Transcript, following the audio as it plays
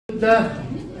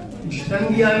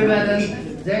संघीय अभिवादन।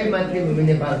 जय मातृभूमि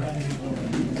नेपाल।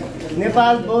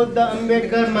 नेपाल बौद्ध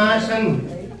अम्बेडकर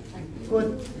महासंघको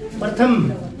प्रथम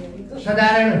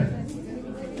साधारण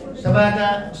सभाका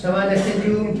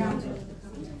सभाध्यक्षज्यू,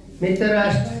 मित्र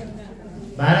राष्ट्र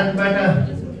भारतबाट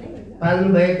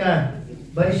पाल्नुभएका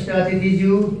वरिष्ठ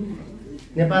अतिथिज्यू,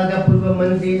 नेपालका पूर्व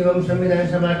मन्त्री एवं संविधान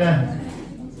सभाका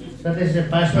सदस्य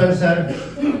पासवान सर,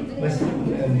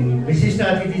 विशिष्ट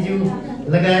अतिथिज्यू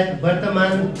लगायत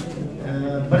वर्तमान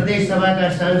प्रदेश सभाका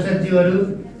सांसदज्यूहरू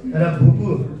र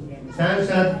भूपू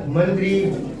सांसद, मन्त्री,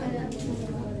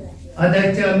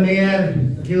 अध्यक्ष,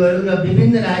 मेयरज्यूहरू र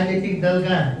विभिन्न राजनीतिक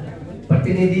दलका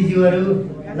प्रतिनिधिज्यूहरू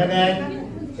लगायत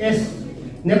यस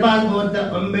नेपाल बौद्ध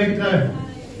अम्बेडकर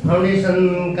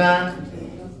फाउन्डेसनका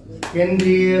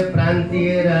केन्द्रीय,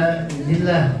 प्रान्तीय र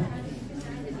जिल्ला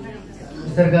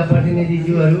स्तरका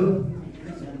प्रतिनिधिज्यूहरू,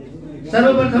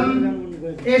 सर्वप्रथम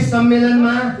यस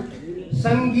सम्मेलनमा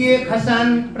संघीय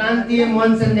खसान प्रान्तीय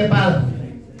मञ्च नेपाल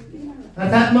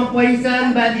अर्थात् म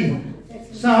पहिचानवादी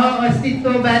सह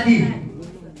अस्तित्ववादी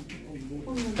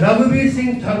रघुवीर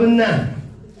सिंह ठगुन्ना,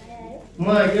 म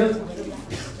यो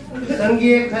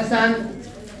संघीय खसान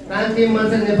प्रान्तीय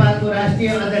मञ्च नेपालको राष्ट्रिय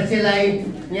अध्यक्षलाई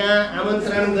यहाँ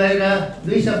आमन्त्रण गरेर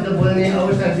दुई शब्द बोल्ने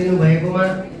अवसर दिनुभएकोमा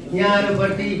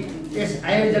यहाँहरूप्रति, यस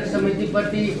आयोजक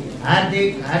समितिप्रति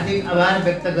हार्दिक आभार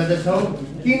व्यक्त गर्दछौँ।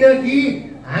 किनकि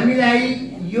हामीलाई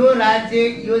यो राज्य,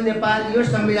 यो नेपाल, यो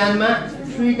संविधानमा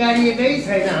स्वीकारिएकै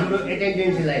छैन हाम्रो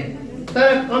एटेन्डेन्सलाई, तर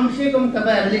कमसेकम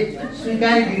तपाईँहरूले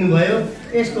स्वीकारिदिनुभयो।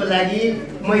 यसको लागि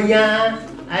म यहाँ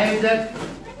आयोजक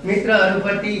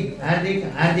मित्रहरूप्रति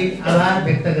हार्दिक आभार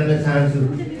व्यक्त गर्न चाहन्छु।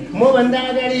 म भन्दा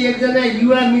अगाडि एकजना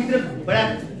युवा मित्र बडा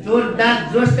जोरदार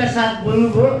जोसका साथ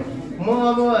बोल्नुभयो। म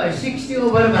अब 60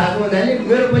 ओभर भएको हुनाले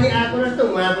मेरो पनि आक्रोश त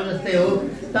उहाँको जस्तै हो,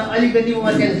 त अलिकति म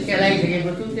त्यहाँ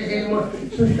सेलाइसकेको छु, त्यसैले म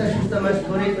सुस्तमा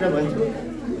थोरै कुरा भन्छु।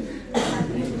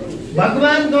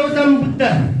 भगवान गौतम बुद्ध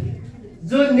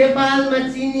जो नेपालमा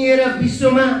चिनिएर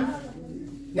विश्वमा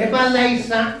नेपाललाई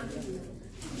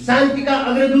शान्तिका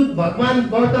अग्रदूत भगवान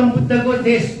गौतम बुद्धको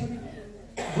देश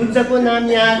बुद्धको नाम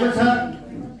यहाँ आएको छ,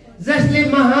 जसले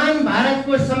महान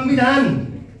भारतको संविधान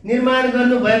निर्माण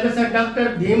गर्नुभएको छ, डाक्टर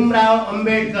भीमराव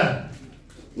अम्बेडकर।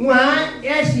 उहाँ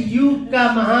यस युगका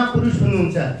महापुरुष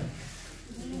हुनुहुन्छ।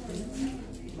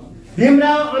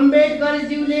 भीमराव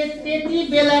अम्बेडकरज्यूले त्यति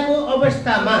बेलाको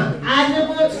अवस्थामा,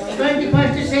 आजको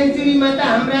 21st सेन्चुरीमा त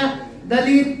हाम्रा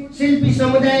दलित शिल्पी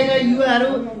समुदायका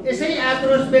युवाहरू यसै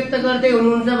आक्रोश व्यक्त गर्दै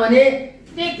हुनुहुन्छ भने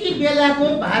त्यति बेलाको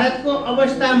भारतको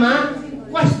अवस्थामा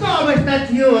कस्तो अवस्था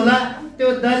थियो होला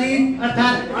त्यो दलित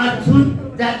अर्थात् अछुत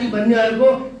जाति भन्नेहरूको,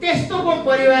 त्यस्तोको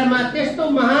परिवारमा त्यस्तो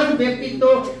महान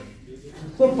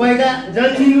व्यक्तित्वको पैदा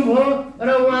जन्मिनुभयो र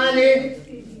उहाँले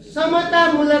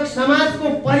समतामूलक समाजको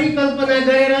परिकल्पना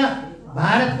गरेर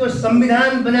भारतको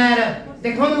संविधान बनाएर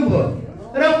देखाउनुभयो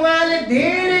र उहाँले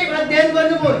धेरै अध्ययन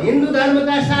गर्नुभयो। हिन्दू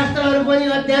धर्मका शास्त्रहरू पनि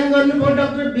अध्ययन गर्नुभयो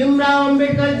डाक्टर भीमराव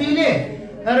अम्बेडकरज्यूले,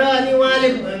 र अनि उहाँले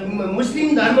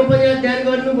मुस्लिम धर्म पनि अध्ययन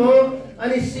गर्नुभयो,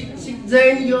 अनि सिख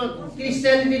जैन यो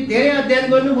क्रिस्चियनिटी धेरै अध्ययन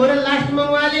गर्नुभयो र लास्टमा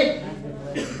उहाँले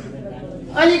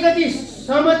अलिकति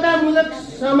समतामूलक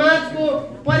समाजको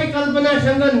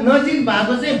परिकल्पनासँग नजिक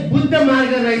भएको चाहिँ बुद्ध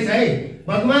मार्ग रहेछ है,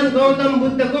 भगवान गौतम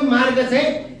बुद्धको मार्ग चाहिँ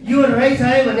यो रहेछ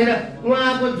है भनेर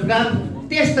उहाँको झुकाव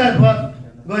त्यसतर्फ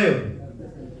गयो।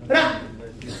 र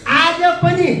आज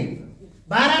पनि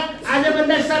भारत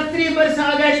आजभन्दा 70 वर्ष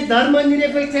अगाडि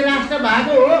धर्मनिरपेक्ष राष्ट्र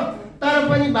भएको हो, तर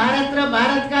पनि भारत र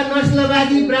भारतका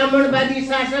नस्लवादी ब्राह्मणवादी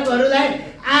शासकहरूलाई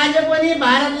आज पनि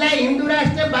भारतलाई हिन्दू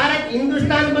राष्ट्र, भारत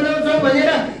हिन्दुस्तान बनाउँछौँ भनेर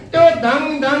त्यो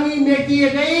धङधङी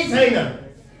मेटिएकै छैन।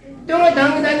 त्यो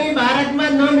धङधङी भारतमा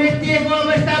नमेटिएको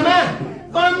अवस्थामा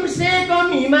कमसे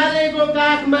कम हिमालयको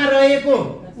काखमा रहेको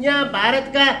यहाँ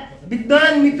भारतका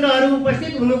विद्वान मित्रहरू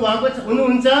उपस्थित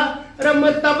हुनुहुन्छ र म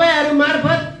तपाईहरू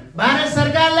मार्फत भारत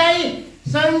सरकारलाई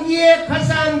संघीय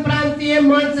खसान प्रान्तीय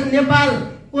मञ्च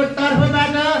नेपालको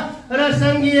तर्फबाट र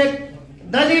संघीय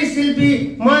दलित शिल्पी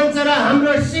मञ्च र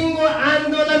हाम्रो सिङ्गो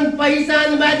आन्दोलन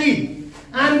पहिचानवादी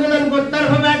आन्दोलनको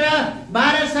तर्फबाट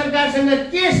भारत सरकारसँग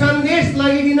के सन्देश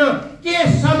लगिदिन, के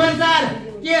समाचार,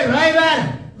 के रहबर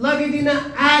लगिदिन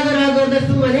आग्रह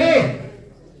गर्दछु भने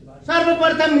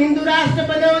सर्वप्रथम हिन्दू राष्ट्र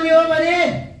बनाउने हो भने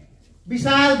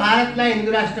विशाल भारतलाई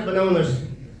हिन्दू राष्ट्र बनाउनुहोस्,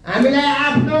 हामीलाई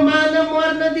आफ्नो मान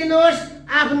मर्न दिनुहोस्,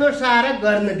 आफ्नो सहारा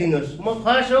गर्न दिनुहोस्। म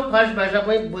खस हो, खस भाषा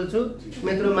पनि बोल्छु,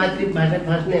 मेरो मातृभाषा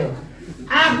खस नै हो।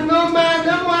 आफ्नो मान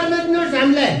मर्न दिनुहोस्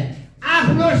हामीलाई,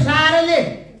 आफ्नो सहाराले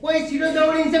कोही छिटो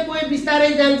दौडिन्छ, कोही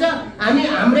बिस्तारै जान्छ, हामी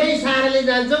हाम्रै सहाराले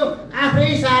जान्छौँ, आफ्नै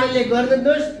सहाराले गर्न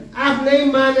दिनुहोस्, आफ्नै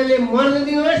मानले मर्न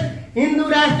दिनुहोस्। हिन्दू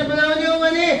राष्ट्र बनाउने हो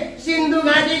भने सिन्धु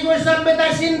घाटीको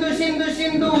सभ्यता सिन्धु सिन्धु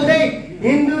सिन्धु हुँदै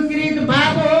हिन्दूकृत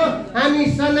भएको हो। हामी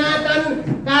सनातन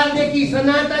कालदेखि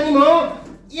सनातनी हौ।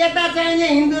 यता चाहिने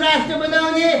हिन्दू राष्ट्र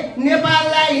बनाउने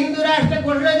नेपाललाई हिन्दू राष्ट्र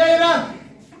घोषणा गरेर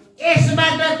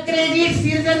यसबाट क्रेडिट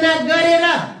सिर्जना गरेर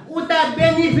उता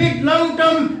बेनिफिट लङ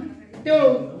टर्म त्यो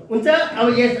हुन्छ। अब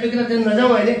यसको चाहिँ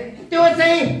नजाउँ अहिले, त्यो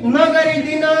चाहिँ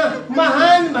नगरिदिन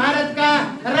महान भारतका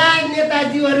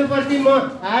राजनेताजीहरूप्रति म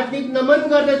हार्दिक नमन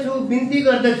गर्दछु, बिन्ती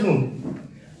गर्दछु।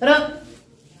 र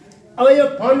अब यो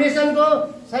फाउन्डेसनको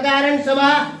साधारण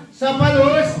सभा सफल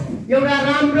होस्, एउटा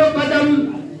राम्रो कदम,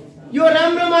 यो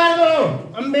राम्रो मार्ग हो।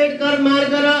 अम्बेडकर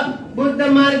मार्ग र बुद्ध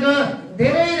मार्ग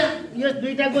धेरै यो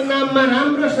दुईटाको नाममा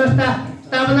राम्रो संस्था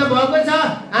स्थापना भएको छ।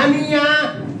 हामी यहाँ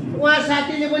उहाँ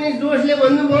साथीले पनि जोसले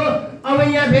भन्नुभयो। अब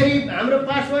यहाँ फेरि हाम्रो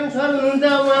पासवान सर हुनुहुन्छ,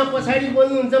 उहाँ पछाडि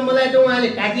बोल्नुहुन्छ, मलाई त उहाँले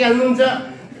काटिहाल्नुहुन्छ।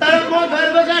 तर म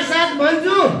गर्वका साथ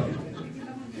भन्छु,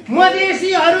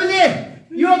 मधेसीहरूले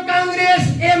यो काङ्ग्रेस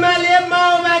एमाले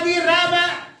माओवादी राप्रपा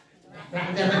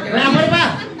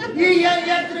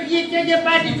यी के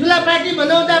पार्टी ठुला पार्टी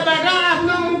बनाउँदाबाट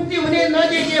आफ्नो मुक्ति हुने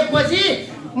नदेखेपछि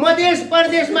मधेस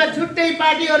प्रदेशमा छुट्टै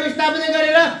पार्टीहरू स्थापना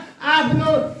गरेर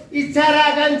आफ्नो इच्छा र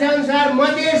आकांक्षा अनुसार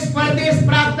मधेस प्रदेश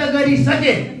प्राप्त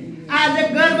गरिसके। आज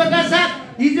गर्वका साथ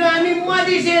हिजो हामी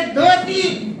मधेसी धोती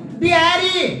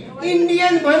बिहारी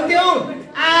इन्डियन भन्थ्यौँ,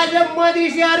 आज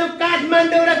मधेसीहरू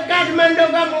काठमाडौँ र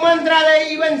काठमाडौँका मन्त्रालय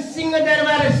इभन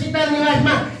सिंहदरबार र शीतल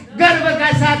निवासमा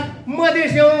गर्वका साथ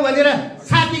मधेसी हौ भनेर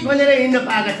छाती खोलेर हिँड्न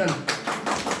पाएका छन्।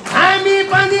 हामी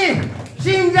पनि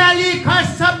सिन्जाली खस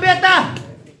सभ्यता,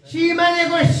 सी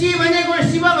भनेको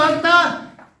शिवभक्त,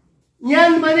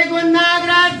 यान भनेको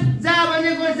नागराज, जा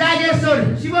भनेको जागेश्वर,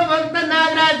 शिवभक्त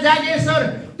नागराज जागेश्वर।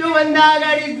 त्योभन्दा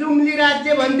अगाडि जुम्ली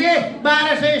राज्य भन्थे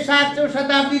 1207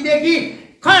 शताब्दीदेखि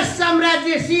खस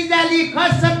साम्राज्य सिजाली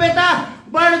खस सभ्यता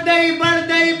बढ्दै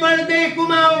बढ्दै बढ्दै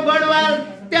कुमाऊ गढवाल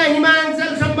त्यहाँ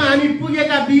हिमाञ्चलसम्म हामी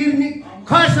पुगेका वीर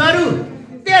खसहरू,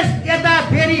 त्यस यता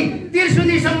फेरि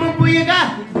त्रिशुलीसम्म पुगेका,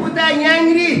 उता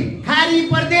याङ्री खारी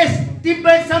प्रदेश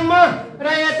तिब्बतसम्म र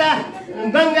यता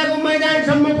गङ्गाको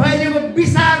मैदानसम्म फैलिएको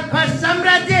विशाल खस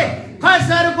साम्राज्य।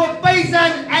 खसहरूको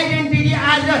पहिचान आइडेन्टिटी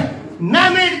आज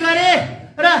नामेट गरे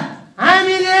र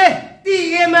हामीले ती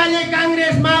एमाले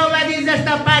काङ्ग्रेस माओवादी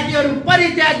जस्ता पार्टीहरू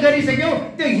परित्याग गरिसक्यौँ।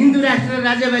 त्यो हिन्दू राष्ट्र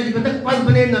राज्यवादीको त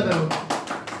कल्पनै नगरौँ।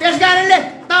 त्यसकारणले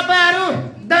तपाईँहरू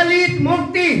दलित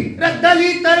मुक्ति र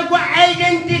दलितहरूको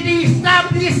आइडेन्टिटी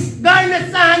इस्टाब्लिस गर्न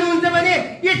चाहनुहुन्छ भने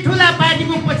यी ठुला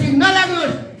पार्टीको पछि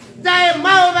नलाग्नुहोस्। चाहे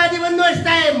माओवादी भन्नुहोस्,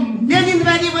 चाहे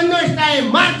लेनिनवादी भन्नुहोस्, चाहे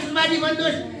मार्क्सवादी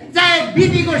भन्नुहोस्, चाहे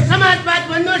बिपीको समाजवाद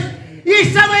भन्नुहोस्, यी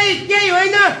सबै केही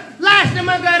होइन,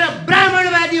 लास्टमा गएर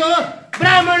ब्राह्मणवादी हो,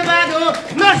 ब्राह्मणवाद हो,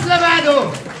 नस्लवाद हो।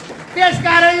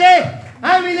 त्यसकारणले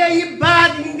हामीले यी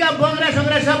वाद यिनका बग्रा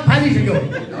सग्रा सब फालिसक्यौँ।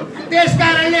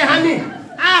 त्यसकारणले हामी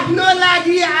आफ्नो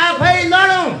लागि आफै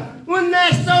लडौँ।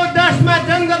 1910 मा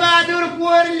जङ्गबहादुर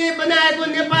कुँवरले बनाएको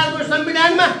नेपालको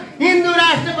संविधानमा हिन्दू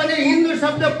राष्ट्र भनेर हिन्दू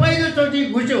शब्द पहिलोचोटि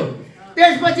घुस्यो।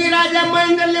 त्यसपछि राजा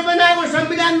महेन्द्रले बनाएको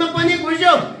संविधानमा पनि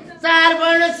घुस्यो। 4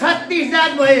 वर्ण 36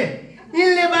 जात भए।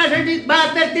 यिनले 62,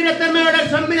 72, 73 मा एउटा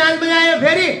संविधान बनायो।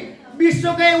 फेरि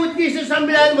विश्वकै उत्कृष्ट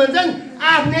संविधान भन्छन्।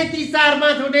 आफ्नै ती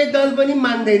 4-5 दल पनि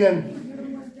मान्दैनन्।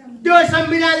 त्यो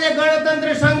संविधानले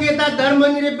गणतन्त्र, संहिता,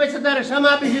 धर्मनिरपेक्षता र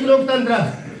समावेशी लोकतन्त्र,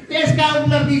 त्यसका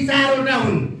उपलब्धि 4वटा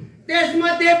हुन्।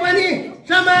 त्यसमध्ये पनि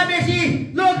समावेशी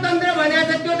लोकतन्त्र भनेको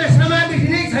छ, त्यो त समावेशी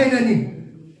नै छैन नि।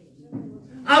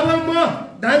 अब म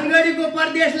धनगढीको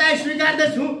प्रदेशलाई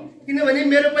स्वीकार्दछु, किनभने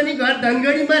मेरो पनि घर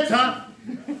धनगढीमा छ।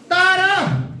 तर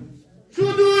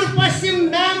सुदूर पश्चिम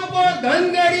नामको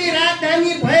धनगढी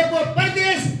राजधानी भएको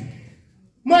प्रदेश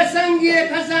म सङ्घीय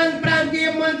खसान प्रान्तीय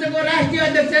मञ्चको राष्ट्रिय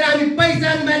अध्यक्ष र हामी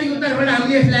पहिचानवादीको तर्फबाट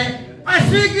हामीले यसलाई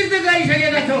अस्वीकृत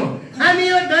गरिसकेका छौँ। हामी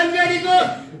यो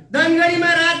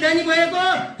धनगढीमा राजधानी भएको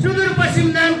सुदूर पश्चिम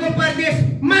नामको प्रदेश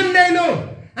मान्दैनौँ।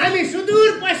 हामी सुदूर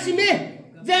पश्चिमे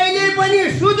जहिले पनि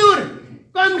सुदूर,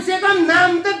 कमसेकम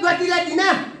नाम त गतिलाई दिन।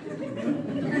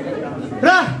 र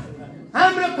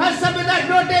हाम्रो खस सभ्यता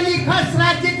टोटेली खस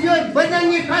राज्य थियो,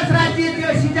 बजङ्गी खस राज्य थियो,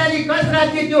 सिजाली खस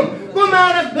राज्य थियो। कुमाऊ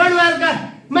र गढवालका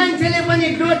मान्छेले पनि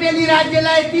टोटेली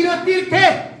राज्यलाई तिर्थे।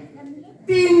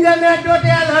 3 जना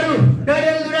टोटेलहरू,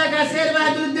 डडेलधुराका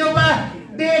शेरबहादुर देउवा,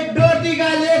 डोटीका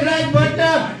लेखराज भट्ट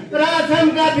र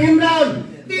असमका भीमराव,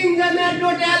 3 जना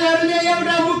टोटेलहरूले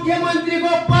एउटा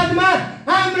मुख्यमन्त्रीको पदमा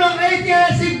हाम्रो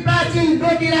ऐतिहासिक प्राचीन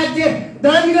डोटी राज्य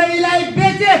धनगढीलाई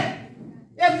बेचे।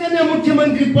 1 जना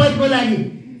मुख्यमन्त्री पदको लागि।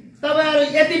 तपाईँहरू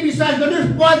यति विश्वास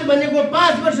गर्नुहोस्, पद भनेको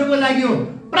 5 वर्षको लागि हो,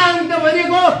 प्रान्त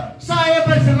भनेको 100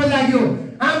 वर्षको लागि हो।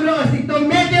 हाम्रो अस्तित्व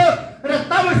मेट्यो र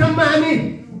तबसम्म हामी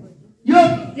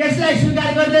यसलाई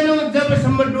स्वीकार गर्दैनौँ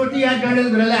जबसम्म डोटी या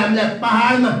डडेलधुरालाई हामीलाई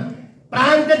पहाडमा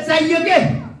प्रान्त चाहियो के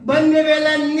भन्ने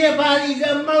बेला Nepal is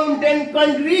a mountain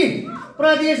country.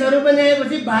 प्रदेशहरू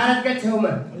बनाएपछि भारतका छेउमा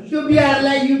त्यो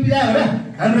बिहारलाई युपीलाई हो र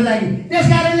हाम्रो लागि।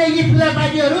 त्यसकारणले यी ठुला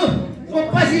पार्टीहरू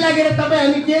पछि लागेर तपाईँ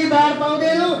हामी केही बार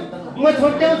पाउँदैनौँ। म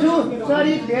छोट्याउँछु,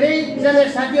 सरी धेरैजना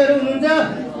साथीहरू हुनुहुन्छ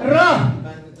र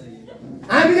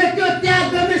हामीले त्यो त्याग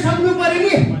गर्न सक्नु पर्यो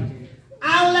नि।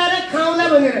 आउला र खाउला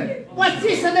भनेर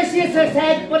 25 सदस्यीय छ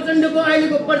सायद प्रचण्डको,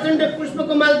 अहिलेको प्रचण्ड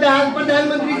पुष्पकमल दाहाल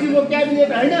प्रधानमन्त्रीजीको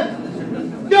क्याबिनेट होइन।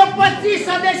 त्यो 25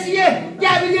 सदस्यीय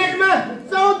क्याबिनेटमा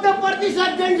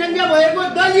 14% जनसङ्ख्या भएको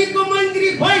दलितको मन्त्री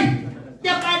खोइ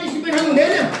त्यहाँ पार्टिसिपेसन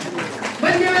हुँदैन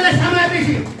भन्ने बेला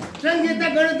समावेशी संहिता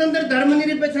गणतन्त्र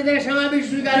धर्मनिरपेक्षता समावेश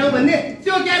स्वीकार हो भन्ने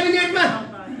त्यो क्याबिनेटमा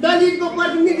दलितको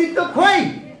प्रतिनिधित्व खोइ।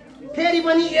 फेरि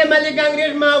पनि एमाले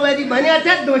काङ्ग्रेस माओवादी भनेको छ,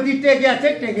 धोती टेक्या छ।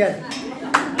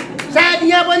 सायद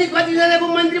यहाँ पनि कतिजनाको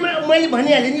मन्त्रीमा मैले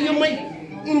भनिहालेँ नि, यो मै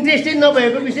इन्ट्रेस्टेड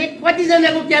नभएको विषय।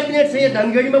 कतिजनाको क्याबिनेट छ, यहाँ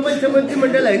धनगढीमा पनि छ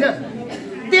मन्त्रीमण्डल होइन।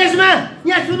 त्यसमा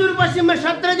यहाँ सुदूरपश्चिममा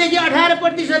 17 देखि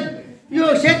 18%, यो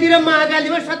सेती र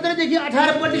महाकालीमा 17 देखि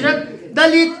 18%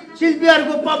 दलित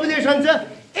शिल्पीहरूको पपुलेसन छ।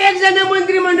 एकजना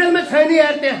मन्त्रीमण्डलमा छैन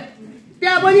यार,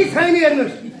 त्यहाँ पनि छैन।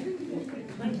 हेर्नुहोस्,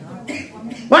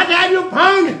 वाट हेभ यु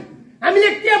फाउन्ड? हामीले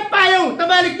के पायौँ?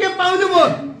 तपाईँहरूले के पाउनुभयो?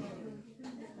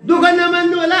 दुःख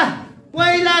नमान्नु होला।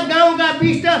 पहिला गाउँका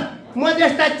 20 म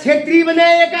जस्ता छेत्री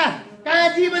बनाएका,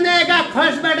 काजी बनाएका,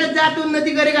 खसबाट जात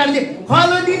उन्नति गरेकाहरूले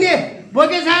खलो दिने,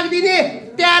 भोके साग दिने,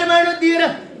 त्यार बाँडो दिएर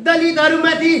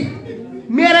दलितहरूमाथि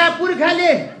मेरा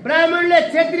पुर्खाले, ब्राह्मणले,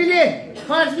 छेत्रीले,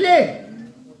 खसले,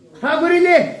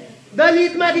 ठकुरीले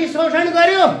दलितमाथि शोषण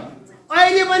गर्यो।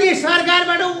 अहिले पनि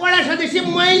सरकारबाट वडा सदस्य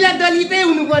महिला दलितै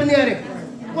हुनुपर्ने अरे।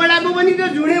 वडाको पनि त्यो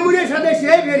झुडेमुडे सदस्य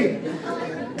है फेरि।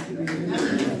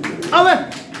 अब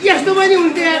यस्तो पनि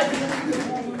हुन्थ्यो यार।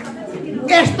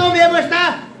 यस्तो व्यवस्था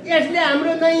यसले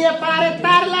हाम्रो नयाँ पार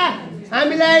तार्ला,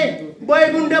 हामीलाई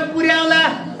बैकुण्ठ पुर्याउला,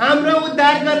 हाम्रो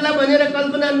उद्धार गर्ला भनेर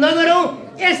कल्पना नगरौँ।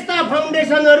 यस्ता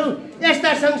फाउन्डेसनहरू,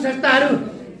 यस्ता सङ्घ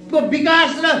संस्थाहरूको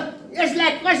विकास र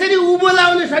यसलाई कसरी उँभो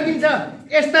लाउन सकिन्छ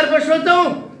यसतर्फ सोचौँ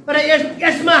र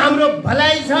यसमा हाम्रो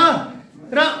भलाइ छ।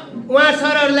 र उहाँ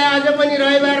सरहरूलाई अझ पनि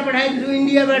रविवार पठाइदिन्छु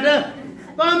इन्डियाबाट।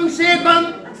 कमसे कम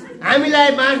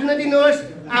हामीलाई बाँच्न दिनुहोस्,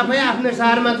 आफै आफ्नो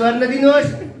सहरमा गर्न दिनुहोस्,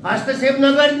 हस्तक्षेप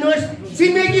नगरिदिनुहोस्।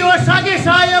 छिमेकी हो सके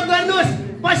सहयोग गर्नुहोस्।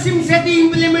 पश्चिम सेती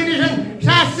इम्प्लिमेन्टेसन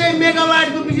 700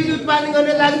 मेगावाटको बिजुली उत्पादन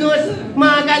गर्न लाग्नुहोस्।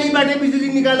 महाकालीबाट बिजुली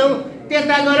निकालौँ,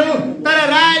 त्यता गरौँ, तर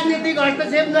राजनीतिक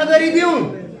हस्तक्षेप नगरिदिउँ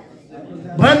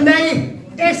भन्दै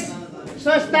यस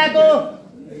संस्थाको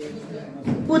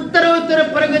उत्तरोत्तर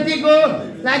प्रगतिको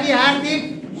लागि हार्दिक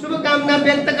शुभकामना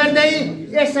व्यक्त गर्दै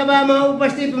यस सभामा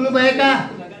उपस्थित हुनुभएका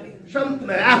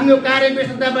आफ्नो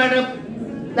कार्यव्यस्तताबाट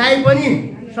पनि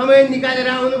समय निकालेर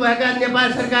आउनुभएका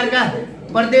नेपाल सरकारका,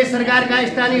 प्रदेश सरकारका,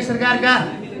 स्थानीय सरकारका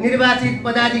निर्वाचित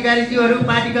पदाधिकारीज्यूहरू,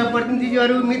 पार्टीका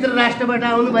प्रतिनिधिज्यूहरू, मित्र राष्ट्रबाट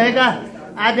आउनुभएका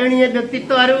आदरणीय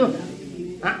व्यक्तित्वहरू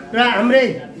र हाम्रै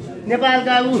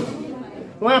नेपालका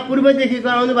उहाँ पूर्वदेखिको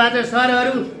आउनुभएको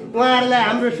सरहरू, उहाँहरूलाई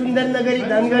हाम्रो सुन्दर नगरी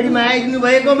धनगढीमा आइदिनु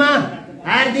भएकोमा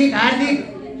हार्दिक हार्दिक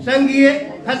सङ्घीय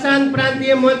खसान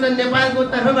प्रान्तीय मञ्च नेपालको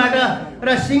तर्फबाट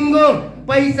र सिङ्गो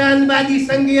पहिचानवादी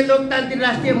सङ्घीय लोकतान्त्रिक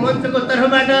राष्ट्रिय मञ्चको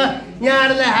तर्फबाट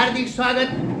यहाँहरूलाई हार्दिक स्वागत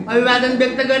अभिवादन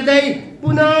व्यक्त गर्दै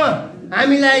पुनः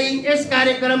हामीलाई यस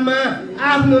कार्यक्रममा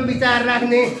आफ्नो विचार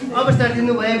राख्ने अवसर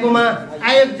दिनुभएकोमा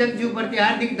आयोजकज्यूप्रति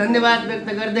हार्दिक धन्यवाद व्यक्त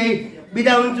गर्दै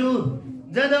बिदा हुन्छु।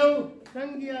 जदौ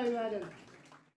सङ्घीय अभिवादन।